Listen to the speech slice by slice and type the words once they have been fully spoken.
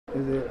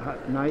Is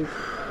it nice?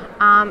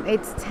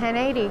 It's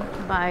 1080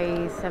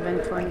 by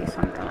 720,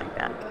 something like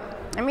that.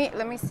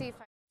 Let me see if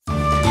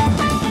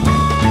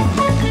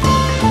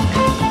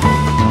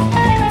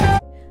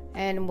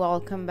And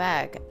welcome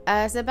back.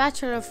 As a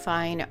Bachelor of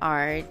Fine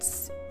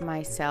Arts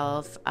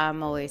myself,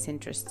 I'm always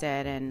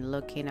interested in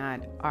looking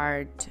at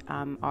art,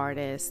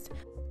 artists,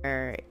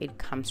 where it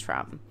comes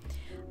from.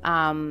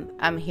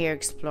 I'm here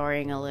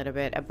exploring a little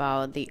bit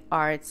about the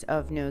arts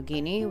of New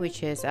Guinea,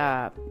 which is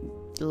a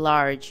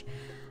large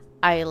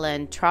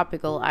island,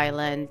 tropical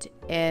island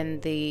in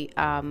the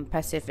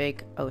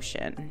Pacific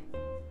Ocean.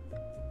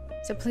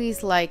 So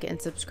please like and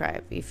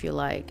subscribe if you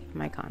like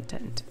my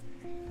content.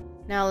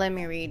 Now let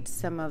me read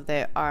some of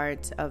the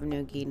Arts of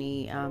New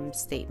Guinea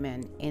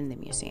statement in the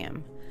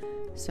museum.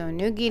 So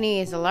New Guinea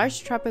is a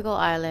large tropical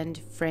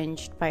island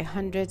fringed by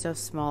hundreds of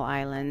small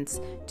islands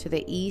to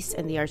the east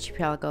and the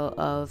archipelago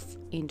of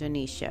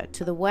Indonesia.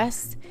 To the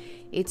west,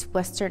 it's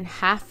western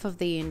half of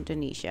the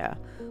Indonesia,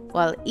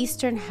 while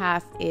eastern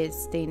half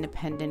is the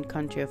independent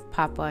country of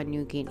Papua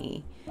New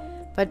Guinea.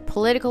 But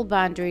political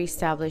boundaries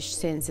established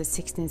since the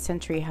 16th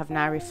century have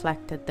not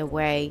reflected the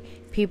way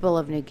people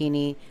of New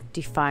Guinea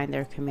define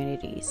their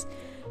communities.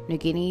 New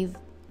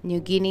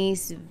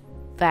Guinea's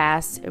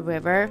vast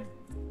river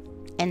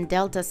and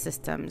delta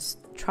systems,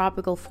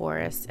 tropical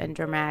forests, and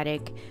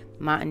dramatic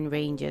mountain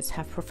ranges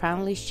have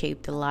profoundly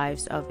shaped the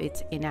lives of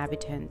its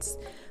inhabitants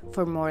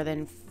for more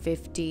than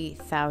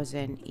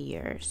 50,000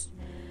 years.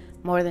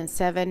 More than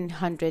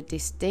 700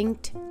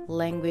 distinct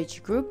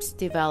language groups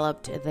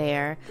developed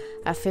there,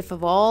 a fifth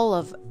of all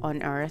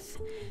on Earth.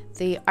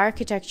 The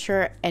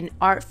architecture and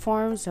art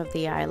forms of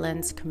the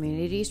island's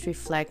communities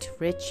reflect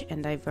rich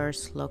and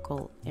diverse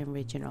local and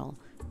regional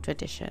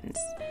traditions.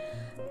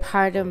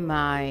 Pardon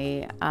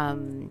my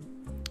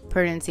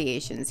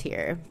pronunciations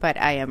here, but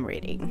I am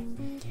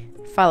reading.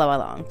 Follow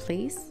along,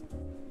 please.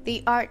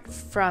 The art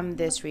from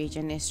this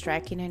region is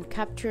striking and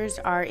captures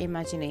our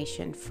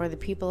imagination. For the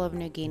people of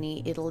New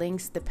Guinea, it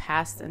links the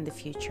past and the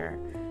future,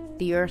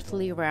 the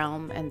earthly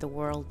realm and the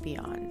world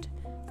beyond.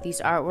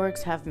 These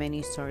artworks have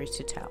many stories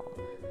to tell.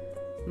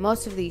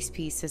 Most of these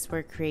pieces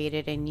were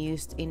created and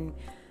used in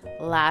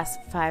last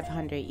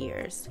 500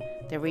 years.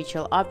 The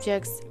ritual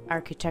objects,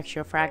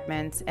 architectural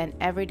fragments, and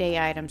everyday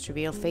items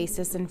reveal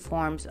faces and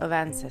forms of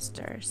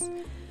ancestors,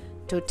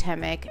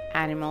 totemic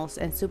animals,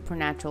 and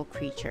supernatural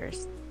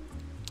creatures.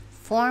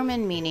 Form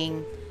and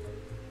meaning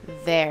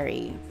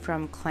vary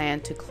from clan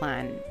to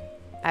clan,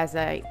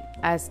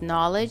 as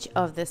knowledge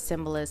of the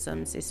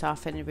symbolisms is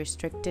often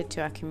restricted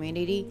to a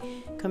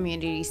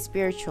community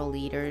spiritual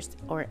leaders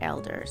or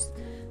elders.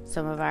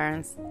 Some of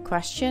our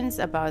questions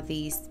about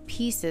these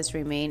pieces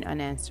remain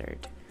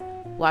unanswered.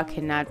 What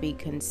cannot be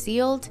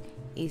concealed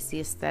is the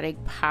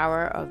aesthetic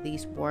power of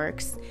these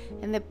works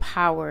and the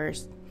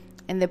prowess,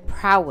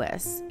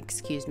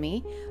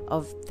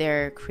 of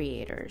their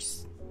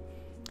creators.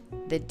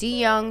 The De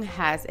Young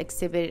has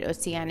exhibited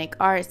oceanic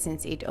art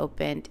since it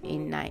opened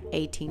in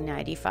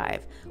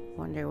 1895.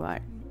 Wonder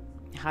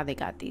how they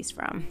got these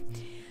from.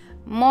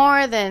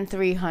 More than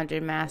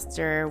 300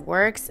 master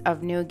works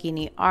of New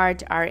Guinea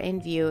art are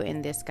in view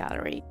in this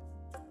gallery.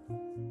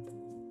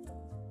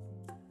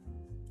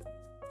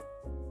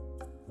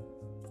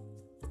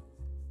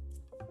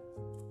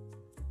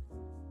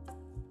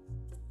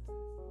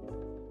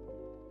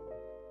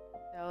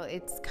 So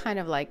it's kind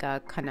of like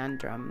a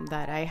conundrum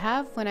that I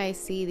have when I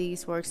see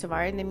these works of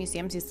art in the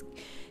museums. It's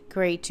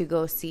great to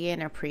go see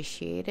and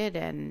appreciate it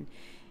and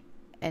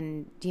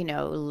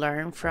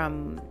learn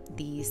from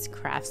these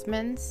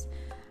craftsmen,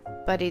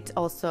 but it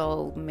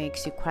also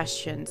makes you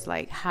questions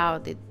like, how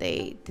did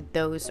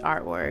those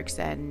artworks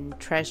and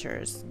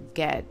treasures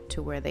get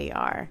to where they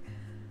are,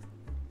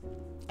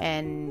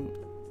 and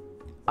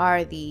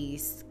are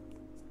these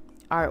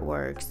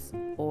artworks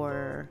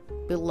or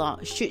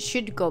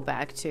should go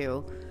back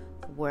to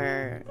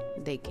where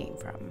they came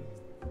from?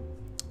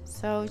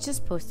 So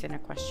just post in a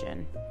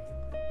question.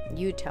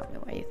 You tell me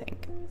what you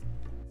think.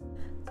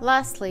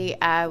 Lastly,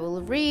 I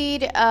will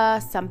read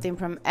something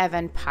from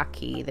Evan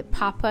Paki, the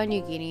Papua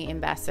New Guinea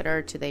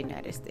ambassador to the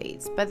United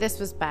States, but this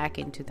was back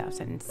in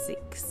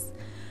 2006.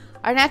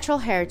 Our natural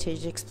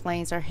heritage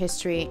explains our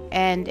history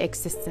and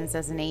existence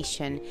as a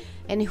nation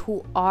and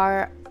who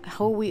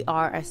we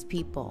are as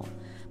people.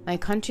 My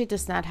country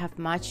does not have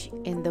much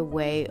in the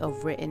way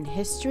of written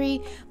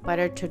history, but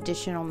our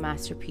traditional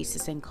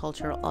masterpieces and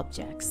cultural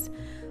objects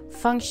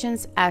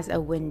functions as a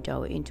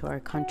window into our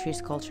country's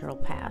cultural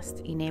past,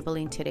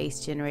 enabling today's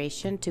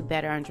generation to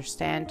better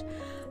understand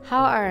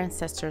how our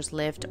ancestors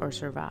lived or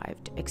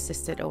survived,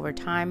 existed over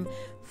time,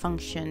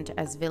 functioned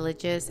as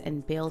villages,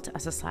 and built a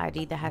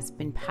society that has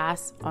been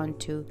passed on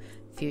to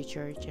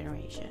future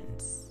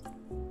generations.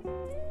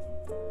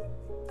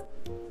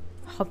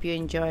 Hope you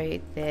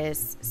enjoyed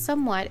this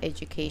somewhat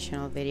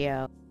educational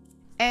video.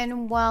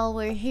 And while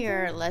we're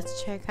here,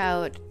 let's check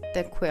out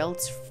the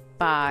quilts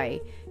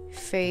by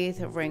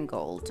Faith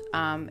Ringgold.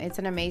 It's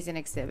an amazing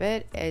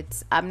exhibit.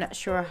 I'm not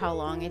sure how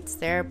long it's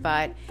there,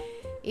 but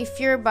if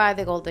you're by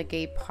the Golden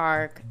Gate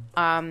Park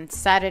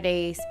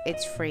Saturdays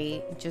it's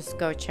free. Just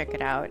go check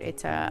it out.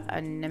 It's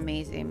an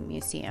amazing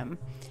museum,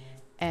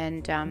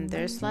 and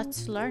there's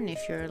lots to learn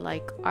if you're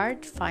like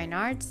art, fine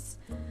arts.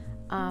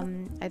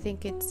 I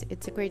think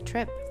it's a great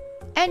trip,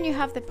 and you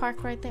have the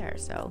park right there,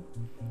 so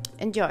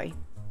enjoy.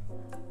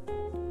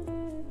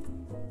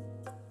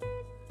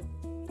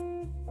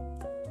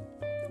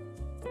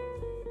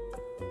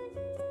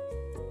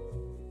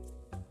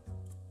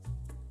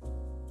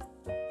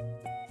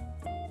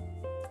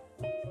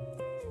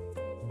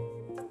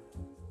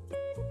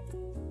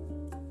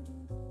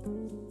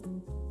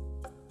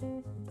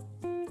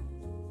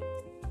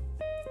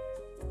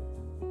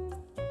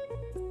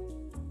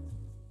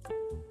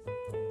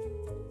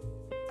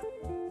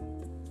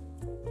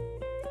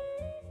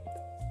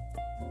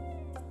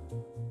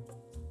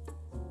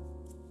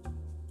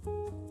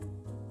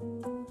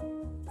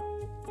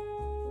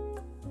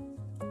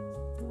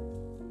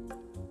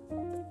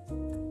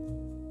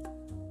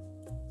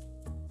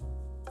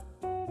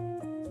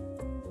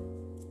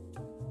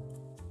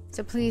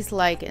 So please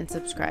like and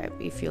subscribe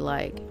if you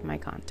like my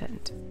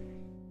content.